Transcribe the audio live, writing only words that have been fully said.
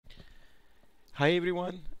Hi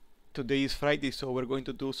everyone, today is Friday, so we're going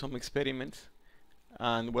to do some experiments.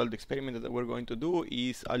 And well, the experiment that we're going to do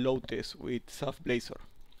is a load test with Xaf Blazor.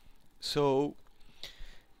 So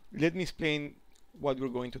let me explain what we're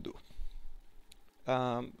going to do.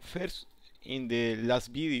 First, in the last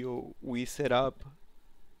video, we set up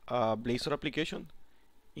a Blazor application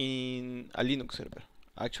in a Linux server,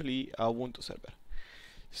 actually a Ubuntu server.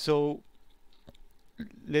 So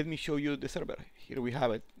let me show you the server. Here we have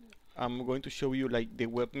it. I'm going to show you like the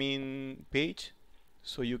webmin page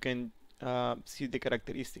so you can see the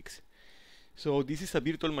characteristics. So this is a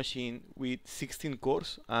virtual machine with 16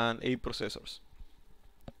 cores and 8 processors,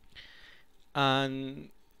 and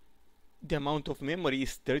the amount of memory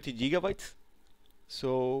is 30 gigabytes.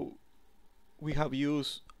 So we have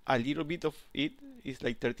used a little bit of it, it's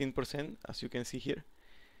like 13%, as you can see here.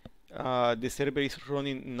 The server is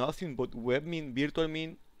running nothing but webmin,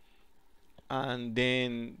 virtualmin, and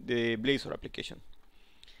then the Blazor application.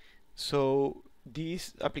 So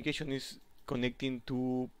this application is connecting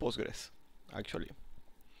to Postgres, actually.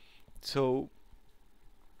 So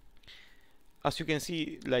as you can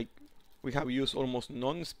see, like we have used almost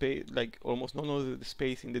none space, like almost none of the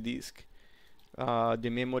space in the disk. The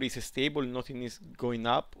memory is stable, nothing is going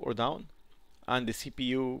up or down, and the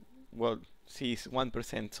CPU, well, sees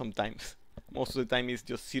 1% sometimes. Most of the time it's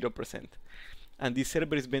just 0%. And this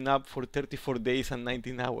server has been up for 34 days and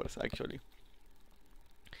 19 hours actually.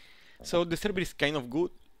 So the server is kind of good.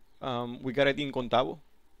 We got it in Contabo,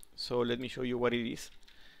 so let me show you what it is.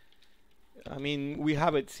 I mean, we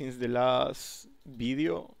have it since the last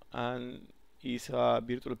video, and it's a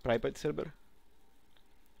virtual private server.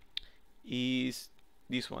 Is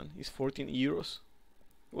this one is 14 euros,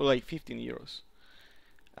 well, like 15 euros,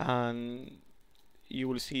 and you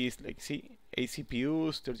will see it's like 8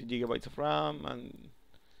 CPUs, 30 gigabytes of RAM,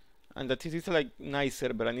 and that is, it's like nice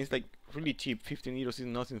server, and it's like really cheap. 15 euros is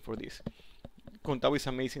nothing for this. Contabo is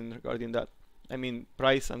amazing regarding that. I mean,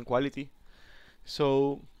 price and quality.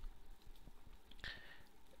 So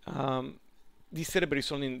this server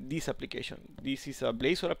is running this application. This is a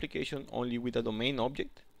Blazor application only with a domain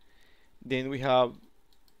object. Then we have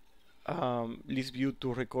list view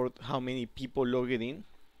to record how many people logged in,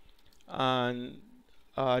 and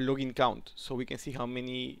login count, so we can see how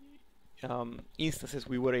many instances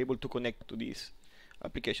we were able to connect to this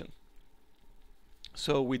application.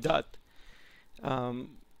 So with that,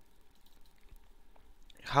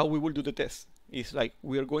 how we will do the test is like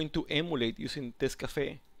we are going to emulate using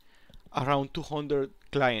Testcafe around 200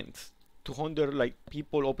 clients, 200 like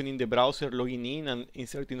people opening the browser, logging in and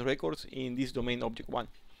inserting records in this domain object 1.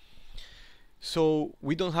 So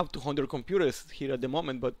we don't have 200 computers here at the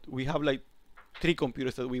moment, but we have like 3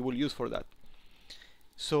 computers that we will use for that.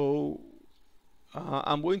 So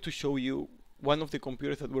I'm going to show you one of the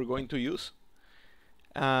computers that we're going to use,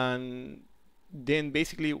 and then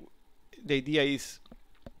basically the idea is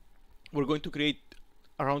we're going to create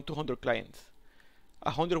around 200 clients.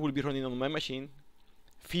 100 will be running on my machine,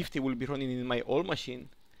 50 will be running in my old machine,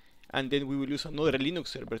 and then we will use another Linux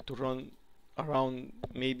server to run around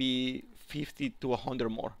maybe 50 to 100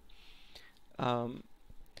 more.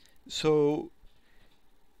 So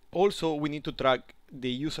also we need to track the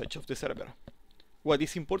usage of the server. What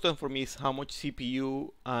is important for me is how much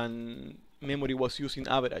CPU and memory was used in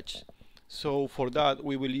average. So for that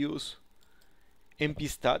we will use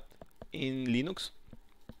mpstat in Linux.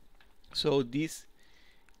 So this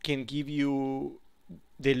can give you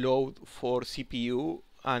the load for CPU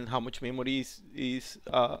and how much memory is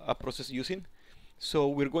a process using. So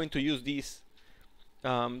we're going to use this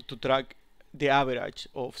to track the average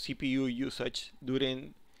of CPU usage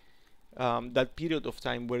during that period of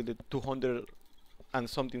time where the 200 and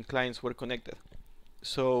something clients were connected.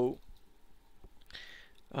 So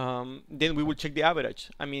then we will check the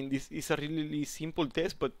average. I mean, this is a really simple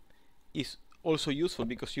test, but it's also useful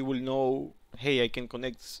because you will know, hey, I can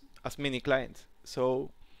connect as many clients.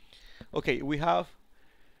 So okay, we have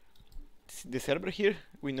the server here.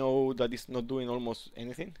 We know that it's not doing almost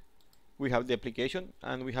anything. We have the application,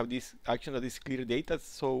 and we have this action that is clear data.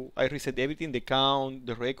 So I reset everything, the count,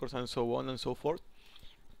 the records, and so on and so forth.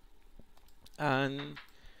 And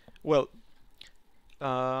well,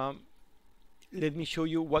 let me show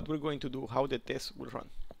you what we're going to do, how the test will run.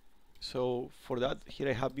 So for that, here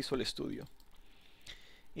I have Visual Studio.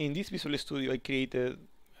 In this Visual Studio I created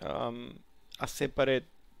a separate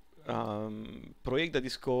project that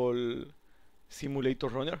is called Simulator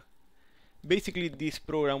Runner. Basically this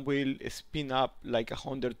program will spin up like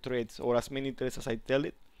 100 threads, or as many threads as I tell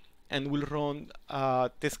it, and will run a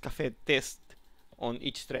Testcafe test on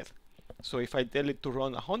each thread. So if I tell it to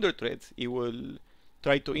run 100 threads, it will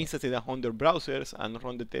try to instantiate 100 browsers and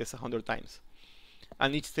run the test 100 times.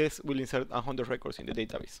 And each test will insert 100 records in the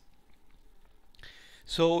database.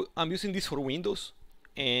 So I'm using this for Windows,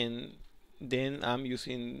 and then I'm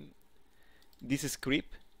using this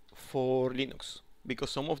script for Linux, because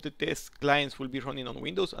some of the test clients will be running on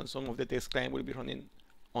Windows and some of the test client will be running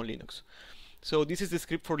on Linux. So this is the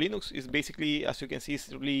script for Linux. It's basically, as you can see,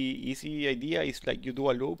 it's really easy idea. It's like you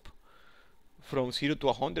do a loop from 0 to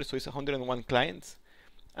 100, so it's 101 clients,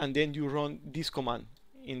 and then you run this command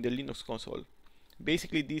in the Linux console.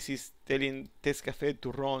 Basically, this is telling Testcafe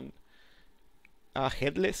to run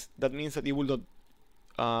headless. That means that it will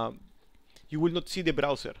not, you will not see the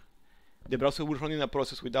browser. The browser will run in a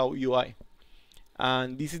process without UI.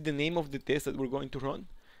 And this is the name of the test that we're going to run.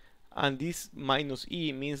 And this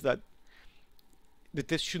 -e means that the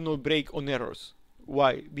test should not break on errors.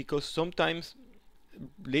 Why? Because sometimes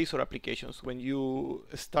Blazor applications, when you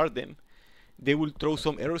start them, they will throw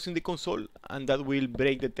some errors in the console, and that will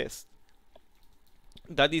break the test.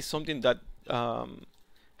 That is something that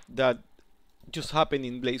that just happened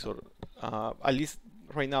in Blazor. At least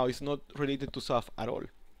right now, it's not related to Xaf at all.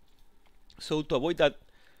 So to avoid that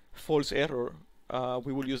false error,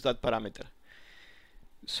 we will use that parameter.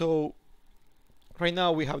 So right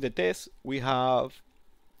now we have the test, we have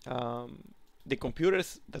the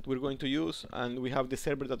computers that we're going to use, and we have the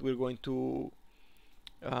server that we're going to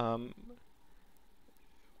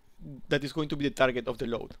that is going to be the target of the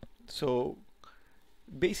load. So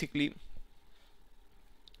basically,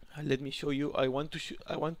 let me show you. I want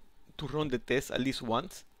to run the test at least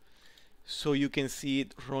once, so you can see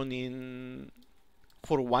it running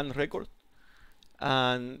for one record,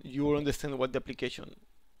 and you will understand what the application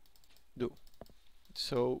do.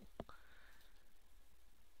 So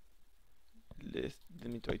let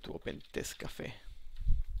me try to open Testcafe.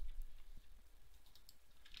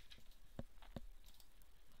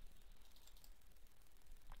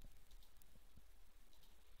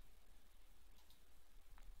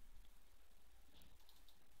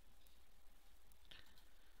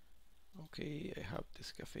 Okay, I have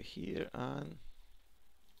Testcafe here, and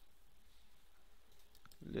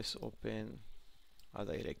let's open a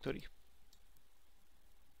directory.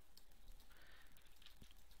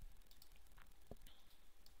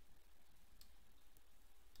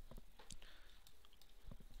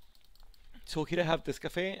 So here I have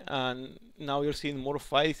Testcafe, and now you're seeing more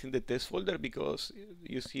files in the test folder because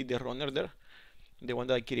you see the runner there, the one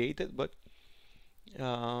that I created, but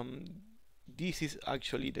this is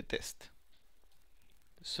actually the test.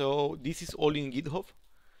 So this is all in GitHub.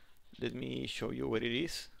 Let me show you where it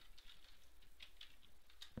is.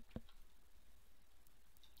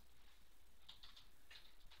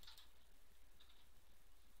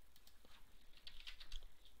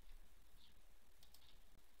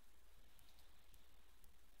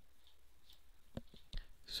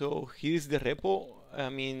 So here is the repo. I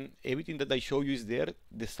mean, everything that I show you is there.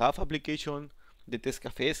 The Xaf application, the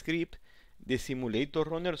Testcafe script, the simulator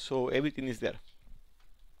runner, so everything is there.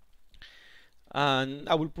 And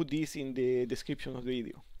I will put this in the description of the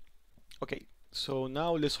video. Okay, so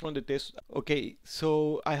now let's run the test. Okay,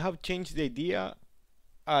 so I have changed the idea.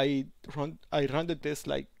 I ran the test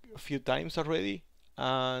like a few times already,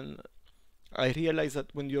 and I realized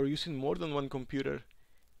that when you're using more than one computer,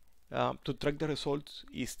 to track the results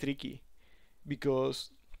is tricky,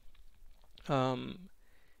 because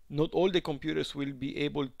not all the computers will be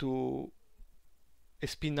able to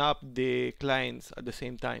spin up the clients at the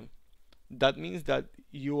same time. That means that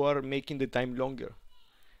you are making the time longer,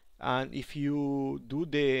 and if you do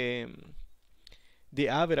the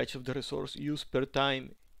average of the resource used per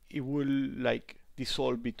time, it will like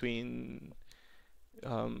dissolve between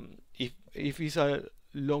if it's a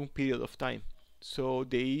long period of time. So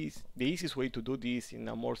the easiest way to do this in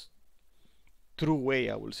a more true way,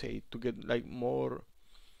 I will say, to get like more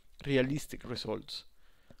realistic results,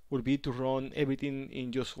 would be to run everything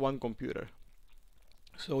in just one computer.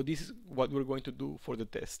 So this is what we're going to do for the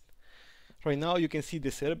test. Right now you can see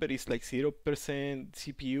the server is like 0%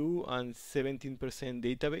 CPU and 17%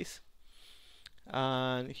 database.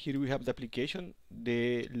 And here we have the application.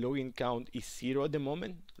 The login count is 0 at the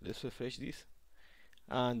moment. Let's refresh this.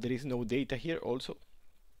 And there is no data here also.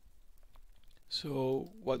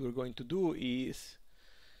 So what we're going to do is,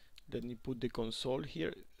 let me put the console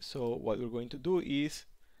here. So what we're going to do is,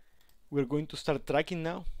 we're going to start tracking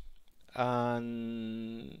now,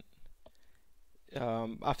 and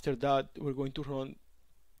after that we're going to run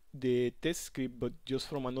the test script, but just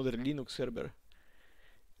from another Linux server.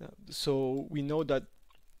 So we know that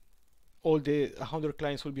all the 100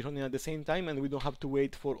 clients will be running at the same time, and we don't have to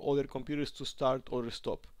wait for other computers to start or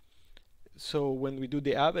stop. So when we do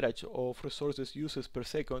the average of resources uses per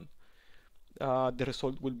second, the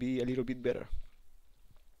result will be a little bit better.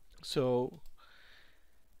 So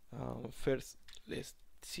first, let's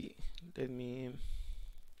see. Let me.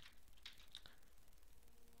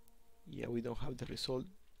 Yeah, we don't have the result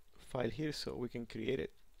file here, so we can create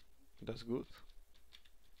it. That's good.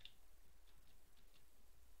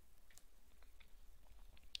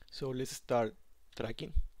 So let's start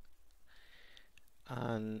tracking,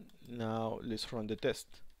 and now let's run the test.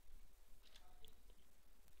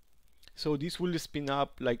 So this will spin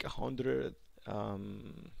up like 100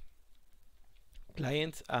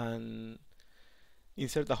 clients and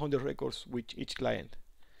insert 100 records with each client.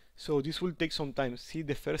 So this will take some time. See,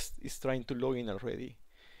 the first is trying to log in already.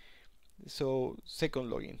 So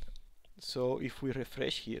second login. So if we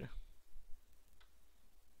refresh here,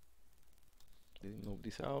 let me move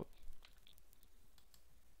this out.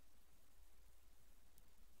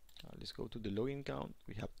 Let's go to the login count.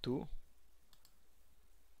 We have 2.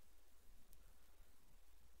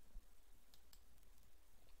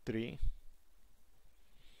 Three.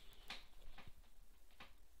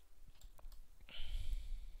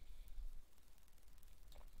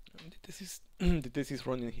 And the test is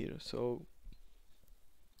running here. So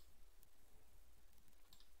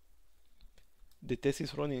the test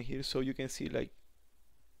is running here, so you can see like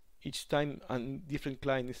each time a different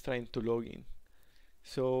client is trying to log in.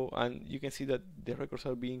 So, and you can see that the records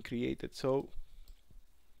are being created. So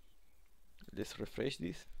let's refresh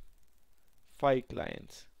this. 5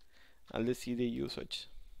 clients, and let's see the usage.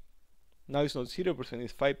 Now it's not 0%,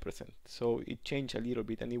 it's 5%. So it changed a little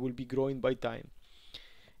bit, and it will be growing by time.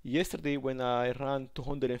 Yesterday, when I ran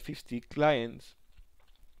 250 clients,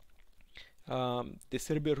 the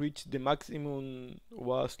server reached the maximum,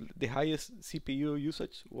 was the highest CPU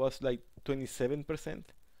usage was like 27%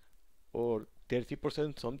 or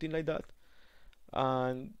 30%, something like that,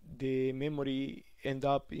 and the memory end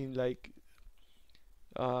up in like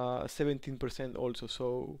 17% also,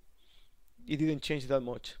 so it didn't change that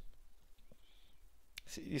much.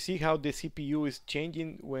 You see how the CPU is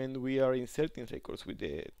changing when we are inserting records with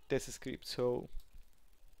the test script. So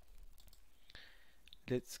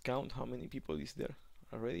let's count how many people is there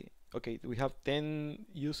already. Okay, we have 10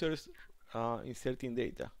 users inserting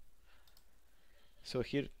data. So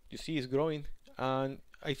here you see it's growing, and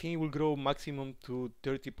I think it will grow maximum to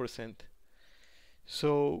 30%.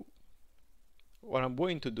 So what I'm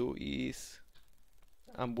going to do is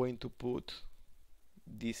I'm going to put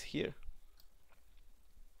this here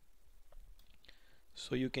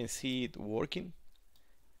so you can see it working,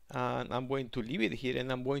 and I'm going to leave it here,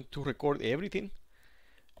 and I'm going to record everything,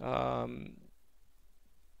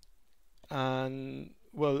 and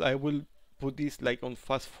well, I will put this like on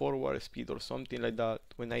fast forward speed or something like that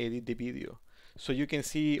when I edit the video, so you can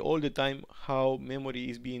see all the time how memory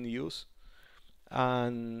is being used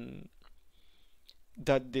and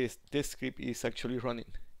that this script is actually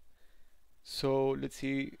running. So let's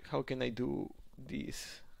see, how can I do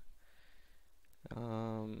this?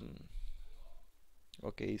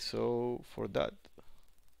 Okay, so for that,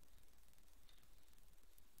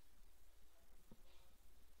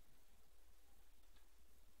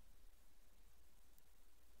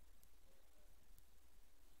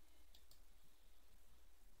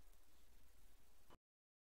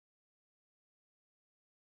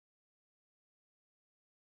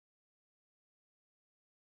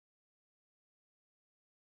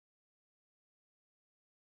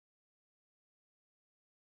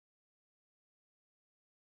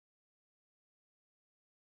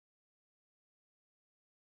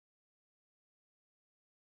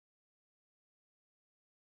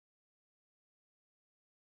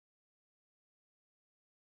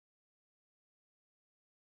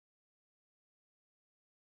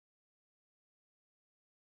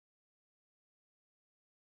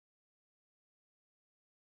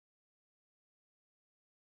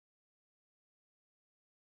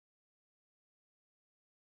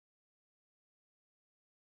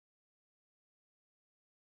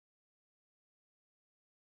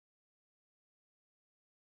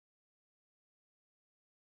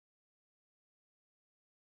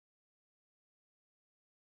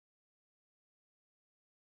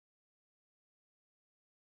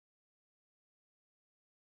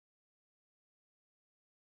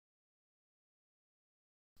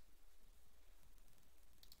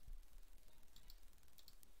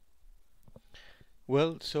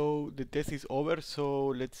 well, so the test is over, so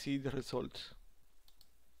let's see the results.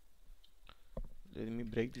 Let me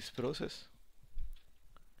break this process.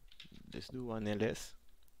 Let's do an ls.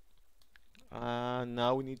 And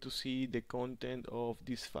now we need to see the content of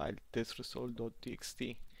this file,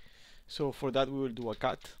 testresult.txt. So for that we will do a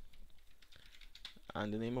cat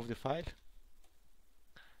and the name of the file,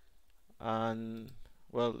 and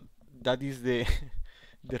well, that is the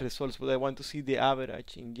the results, but I want to see the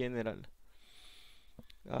average in general.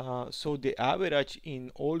 So the average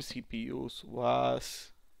in all CPUs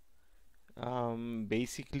was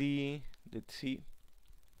basically, let's see,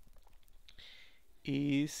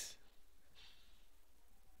 is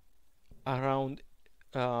around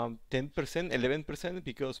 10%, 11%,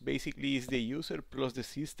 because basically it's the user plus the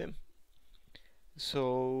system.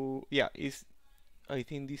 So yeah, I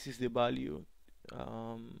think this is the value.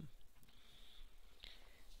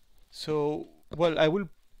 So well, I will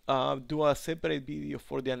do a separate video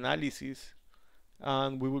for the analysis,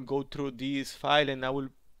 and we will go through this file, and I will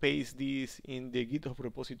paste this in the GitHub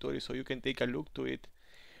repository so you can take a look to it.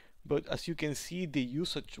 But as you can see, the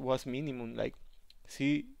usage was minimum. Like,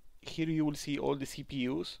 see here, you will see all the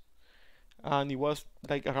CPUs, and it was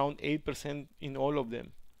like around 8% in all of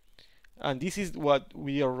them, and this is what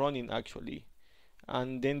we are running actually.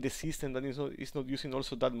 And then the system that is not using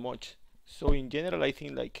also that much. So in general, I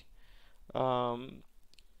think like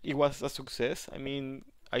it was a success. I mean,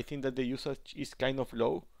 I think that the usage is kind of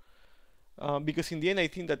low, because in the end, I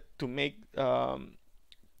think that to make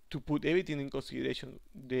to put everything in consideration,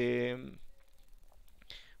 the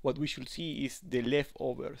what we should see is the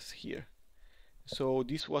leftovers here. So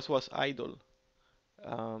this was idle.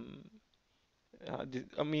 I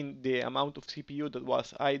mean, the amount of CPU that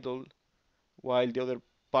was idle while the other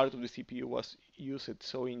part of the CPU was used.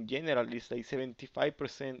 So in general, it's like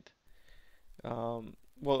 75%, well,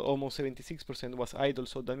 almost 76% was idle.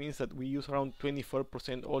 So that means that we use around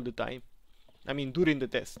 24% all the time. I mean, during the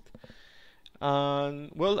test.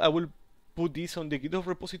 And well, I will put this on the GitHub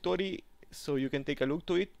repository so you can take a look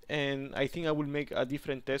to it. And I think I will make a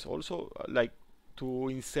different test also, like to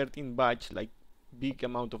insert in batch like big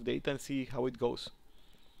amount of data and see how it goes.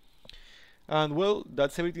 And well,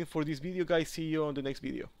 that's everything for this video, guys. See you on the next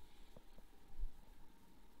video.